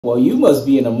Well, you must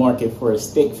be in the market for a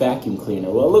stick vacuum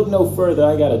cleaner. Well, look no further.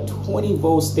 I got a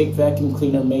 20-volt stick vacuum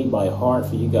cleaner made by Hart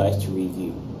for you guys to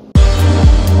review.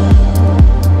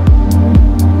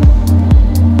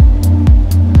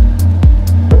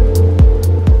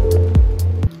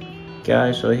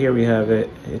 Guys, so here we have it.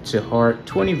 It's a Hart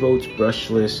 20 volts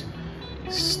brushless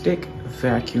stick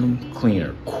vacuum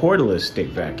cleaner, cordless stick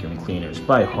vacuum cleaners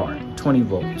by Hart, 20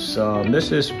 volts.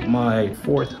 This is my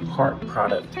fourth Hart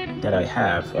product that I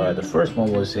have. The first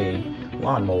one was a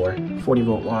lawnmower, 40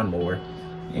 volt lawnmower,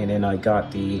 and then I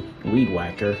got the weed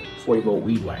whacker, 40 volt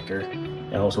weed whacker.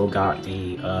 I also got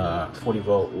the 40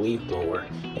 volt leaf blower,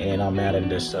 and I'm adding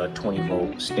this 20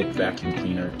 volt stick vacuum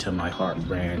cleaner to my Hart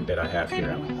brand that I have here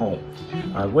at home.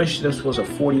 I wish this was a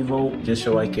 40 volt just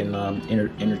so I can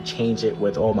interchange it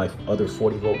with all my other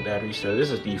 40 volt batteries. So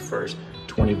this is the first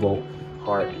 20 volt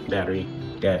Hart battery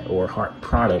or Hart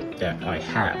product that I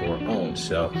have or own.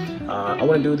 So I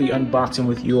want to do the unboxing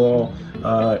with you all,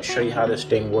 show you how this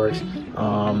thing works.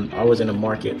 I was in the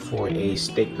market for a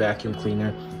stick vacuum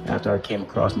cleaner after I came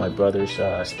across my brother's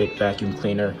stick vacuum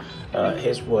cleaner.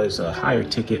 His was a higher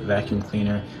ticket vacuum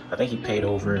cleaner. I think he paid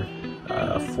over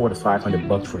 $400 to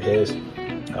 $500 for his.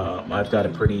 I've got a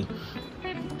pretty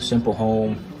simple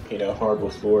home, you know,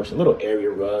 hardwood floors, a little area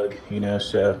rug, you know,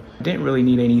 so I didn't really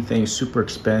need anything super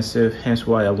expensive, hence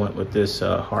why I went with this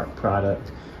Hart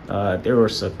product. There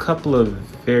was a couple of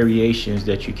variations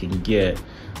that you can get.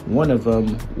 One of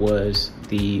them was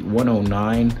the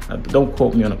 109. Don't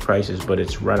quote me on the prices, but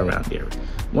it's right around there.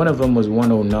 One of them was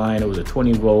 109. It was a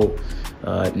 20 volt,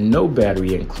 no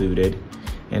battery included.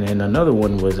 And then another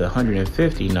one was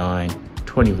 159,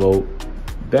 20 volt,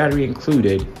 battery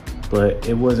included, but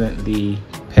it wasn't the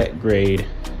pet grade.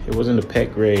 It wasn't the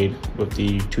pet grade with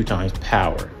the 2x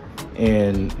power.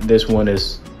 And this one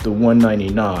is the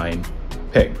 199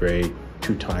 pet grade,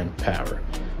 2x power.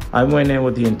 I went in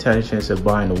with the intentions of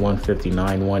buying the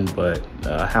 159 one, but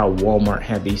how Walmart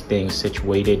had these things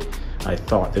situated, I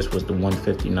thought this was the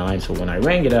 159. So when I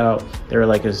rang it out, they were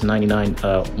like, it's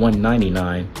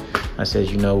 199. I said,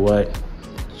 you know what?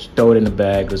 Just throw it in the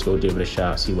bag. Let's go give it a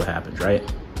shot, see what happens, right?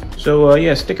 So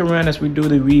yeah, stick around as we do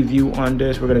the review on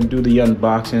this. We're gonna do the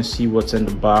unboxing, see what's in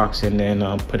the box, and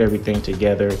then put everything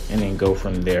together and then go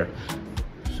from there.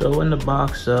 So in the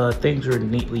box, things are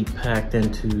neatly packed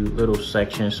into little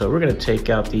sections. So we're gonna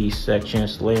take out these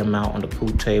sections, lay them out on the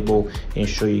pool table, and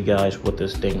show you guys what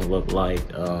this thing looked like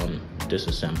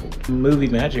disassembled. Movie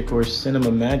magic or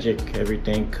cinema magic,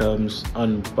 everything comes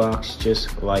unboxed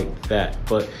just like that.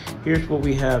 But here's what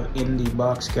we have in the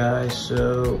box, guys.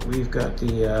 So we've got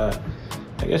the,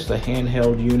 I guess the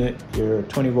handheld unit, your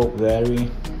 20 volt battery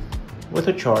with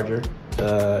a charger,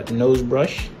 nose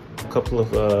brush, couple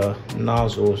of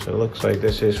nozzles. It looks like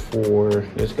this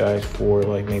guy's for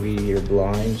like maybe your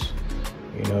blinds,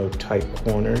 you know, tight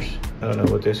corners. I don't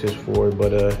know what this is for,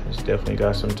 but it's definitely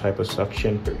got some type of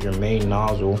suction. Your main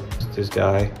nozzle is this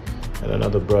guy, and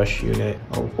another brush unit,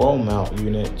 a wall mount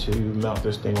unit to mount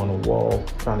this thing on the wall,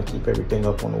 trying to keep everything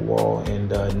up on the wall and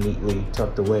neatly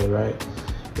tucked away, right?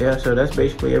 Yeah, so that's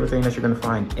basically everything that you're gonna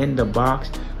find in the box.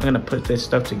 I'm gonna put this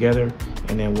stuff together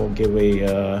and then we'll give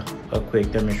a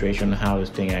quick demonstration on how this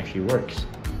thing actually works.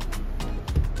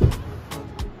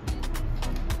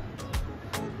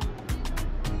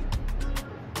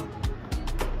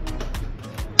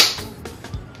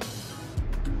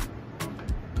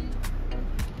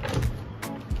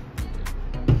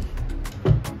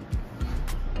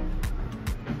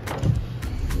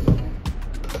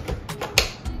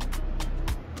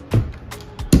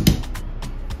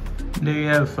 There you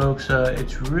have it, folks.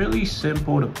 It's really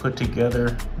simple to put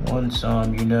together once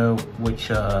you know which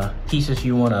pieces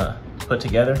you want to put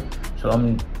together. So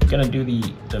I'm gonna do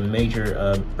the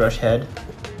major brush head,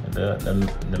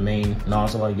 the main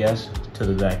nozzle, I guess, to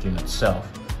the vacuum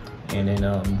itself, and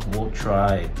then we'll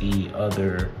try the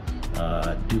other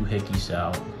doohickeys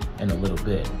out in a little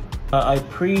bit. I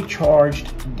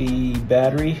pre-charged the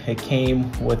battery. It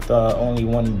came with only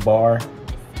one bar,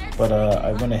 but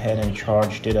I went ahead and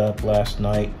charged it up last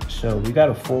night. So we got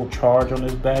a full charge on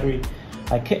this battery.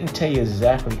 I couldn't tell you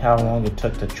exactly how long it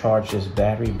took to charge this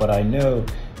battery, but I know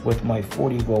with my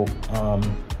 40 volt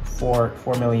 4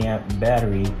 milliamp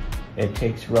battery, it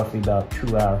takes roughly about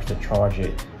 2 hours to charge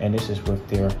it, and this is with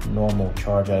their normal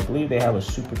charger. I believe they have a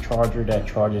supercharger that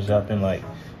charges up in like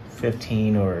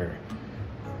 15 or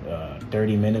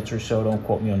 30 minutes or so. Don't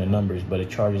quote me on the numbers, but it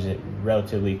charges it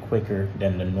relatively quicker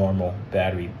than the normal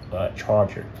battery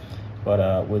charger.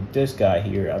 But with this guy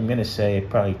here, I'm gonna say it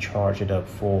probably charged it up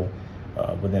full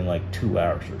within like 2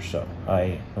 hours or so.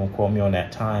 Don't quote me on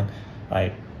that time.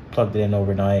 I plugged it in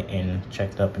overnight and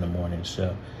checked it up in the morning.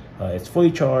 So it's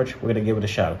fully charged. We're gonna give it a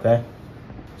shot, okay?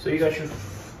 So you got your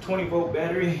 20-volt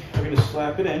battery. We're gonna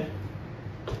slap it in,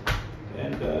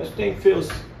 and this thing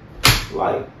feels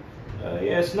light.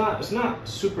 Yeah, it's not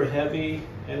super heavy,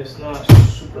 and it's not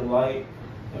super light.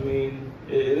 I mean,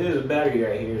 it is a battery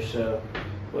right here, so,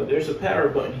 but there's a power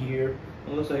button here.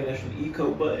 It looks like that's an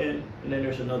eco button, and then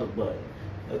there's another button.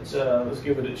 Let's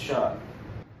give it a shot.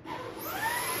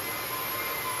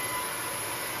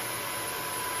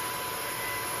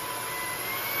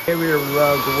 Area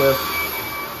rug with,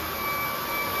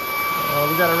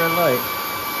 we got a red light.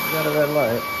 We got a red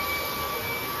light.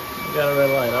 We got a red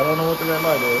light. I don't know what the red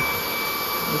light is.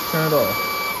 Let's turn it off.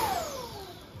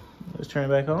 Let's turn it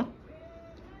back on.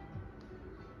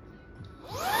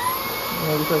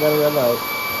 Yeah, we still got a red light.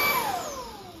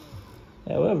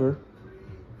 However,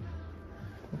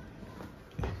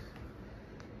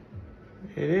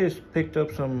 it is picked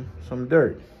up some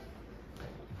dirt.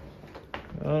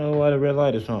 I don't know why the red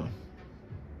light is on.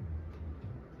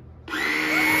 Oh,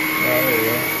 there you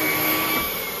go.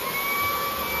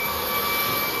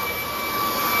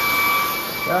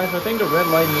 Guys, I think the red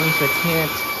light means I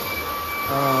can't,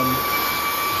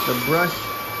 the brush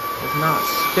is not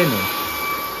spinning.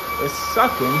 It's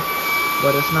sucking,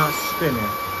 but it's not spinning.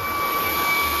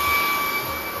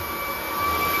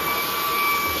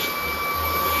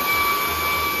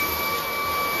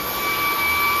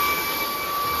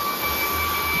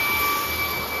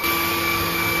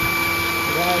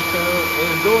 Guys, so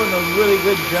it's doing a really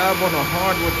good job on a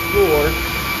hardwood floor.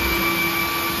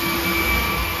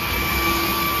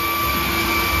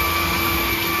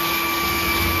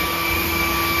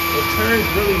 It turns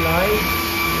really nice.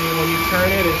 I mean, when you turn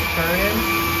it, it's turning.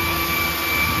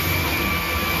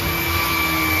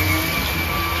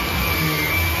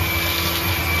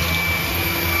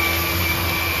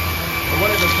 I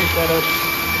wanted to pick that up.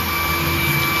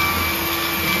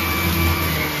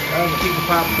 That was a piece of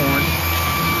popcorn.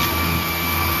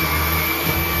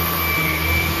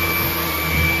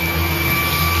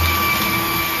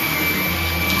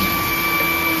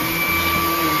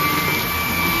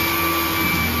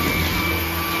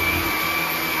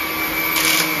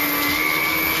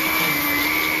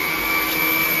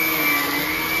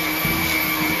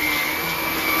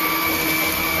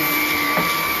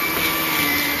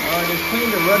 It's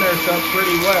cleaned the runners up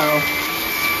pretty well.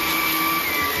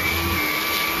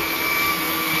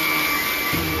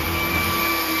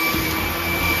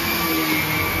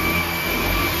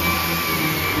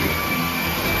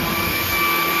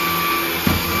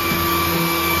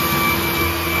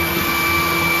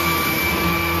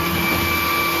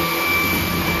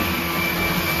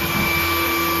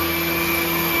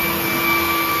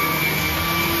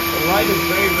 The light is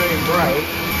very, very bright.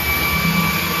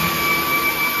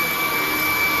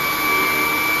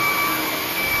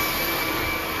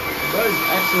 Does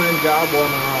excellent job on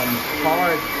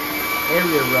hard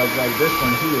area rugs like this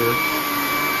one here.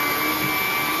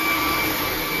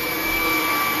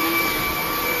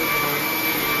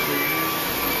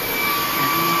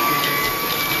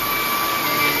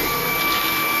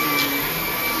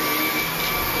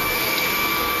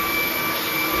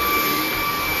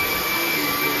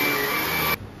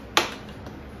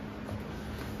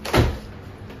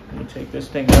 Let me take this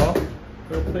thing off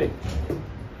real quick.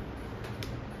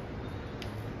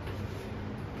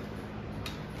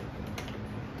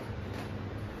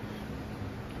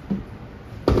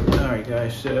 Alright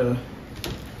guys, so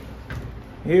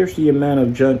here's the amount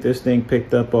of junk this thing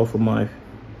picked up off of my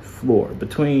floor.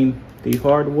 Between the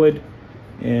hardwood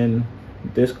and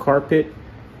this carpet,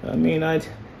 I mean,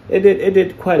 it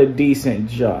did quite a decent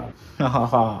job.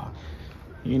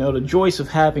 You know, the joys of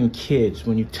having kids,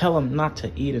 when you tell them not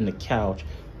to eat in the couch,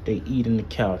 they eat in the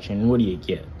couch, and what do you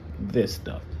get? This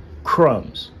stuff.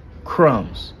 Crumbs.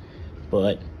 Crumbs.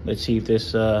 But let's see if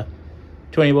this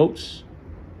 20 volts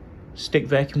stick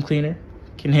vacuum cleaner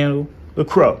can handle the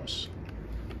crumbs.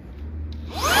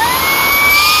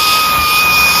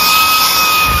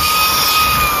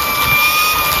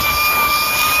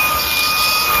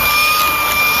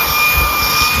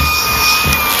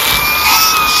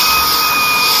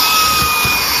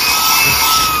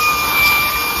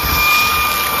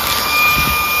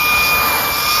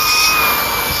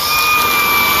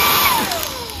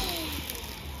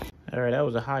 Alright, that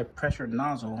was a high pressure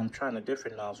nozzle. I'm trying a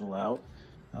different nozzle out.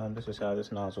 This is how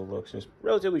this nozzle looks. It's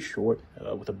relatively short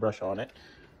with a brush on it.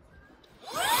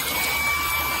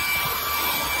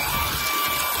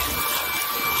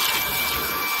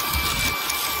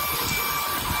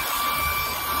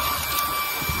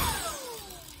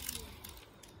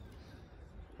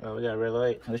 Oh, we got a red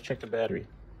light. Let's check the battery.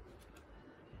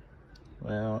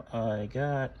 Well, I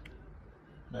got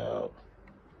about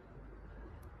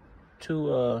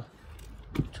two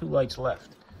lights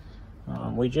left.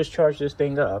 We just charged this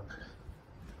thing up.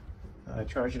 I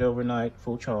charged it overnight,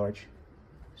 full charge.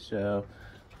 So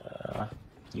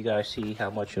you guys see how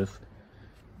much of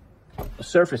a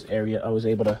surface area I was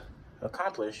able to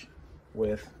accomplish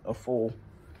with a full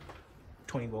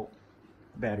 20-volt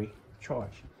battery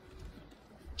charge.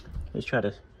 Let's try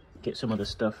to get some of the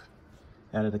stuff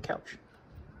out of the couch.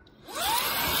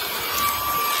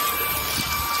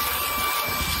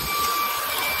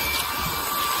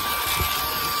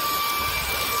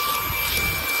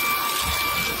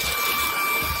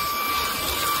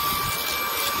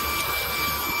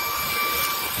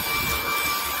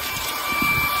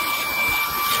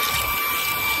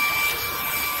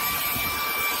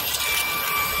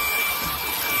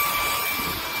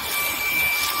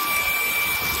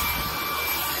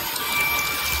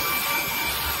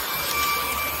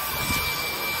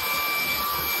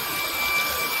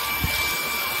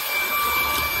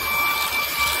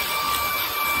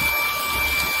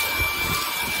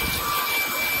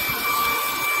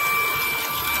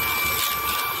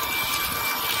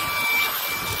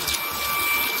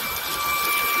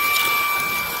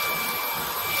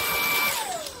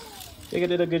 I think I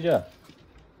did a good job.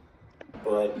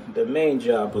 But the main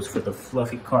job was for the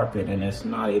fluffy carpet, and it's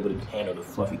not able to handle the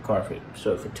fluffy carpet.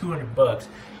 So for 200 bucks,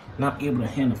 not able to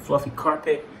handle fluffy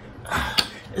carpet,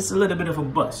 it's a little bit of a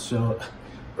bust. So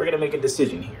we're gonna make a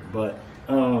decision here. But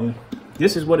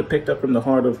this is what it picked up from the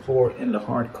hardwood floor and the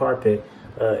hard carpet.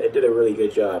 It did a really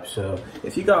good job. So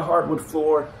if you got hardwood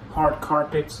floor, hard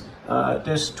carpets,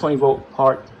 this 20-volt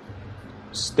Hart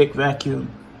stick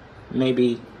vacuum may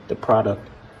be the product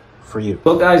for you.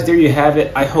 Well guys, there you have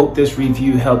it. I hope this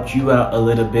review helped you out a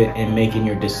little bit in making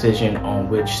your decision on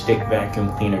which stick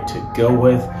vacuum cleaner to go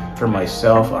with. For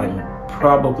myself, I'm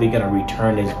probably going to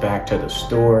return this back to the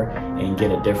store and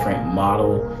get a different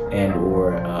model and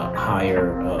or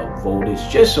higher voltage,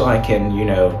 just so I can, you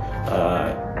know,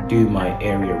 do my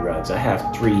area rugs. I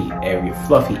have 3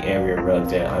 fluffy area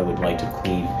rugs that I would like to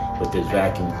clean with this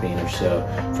vacuum cleaner. So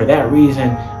for that reason,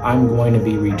 I'm going to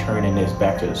be returning this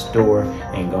back to the store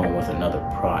and going with another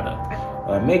product.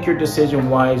 Make your decision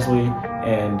wisely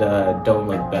and don't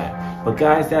look back. But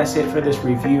guys, that's it for this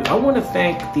review. I want to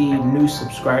thank the new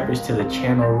subscribers to the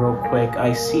channel real quick.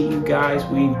 I see you guys.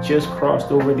 We've just crossed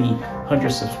over the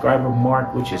 100 subscriber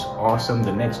mark, which is awesome.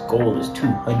 The next goal is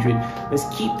 200. Let's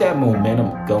keep that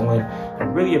momentum going. I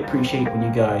really appreciate when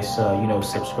you guys, you know,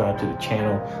 subscribe to the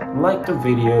channel, like the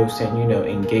videos, and, you know,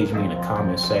 engage me in the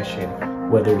comment section.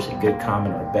 Whether it's a good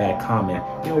comment or a bad comment,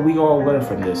 you know, we all learn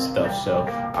from this stuff. So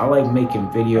I like making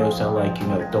videos. I like, you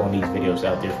know, throwing these videos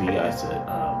out there for you guys to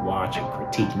watch and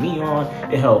critique me on.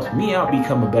 It helps me out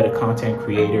become a better content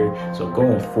creator. So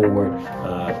going forward,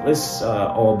 let's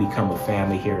all become a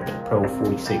family here at the Pro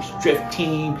 46 Drift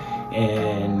Team.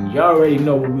 And y'all already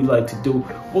know what we like to do.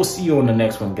 We'll see you on the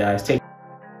next one, guys. Take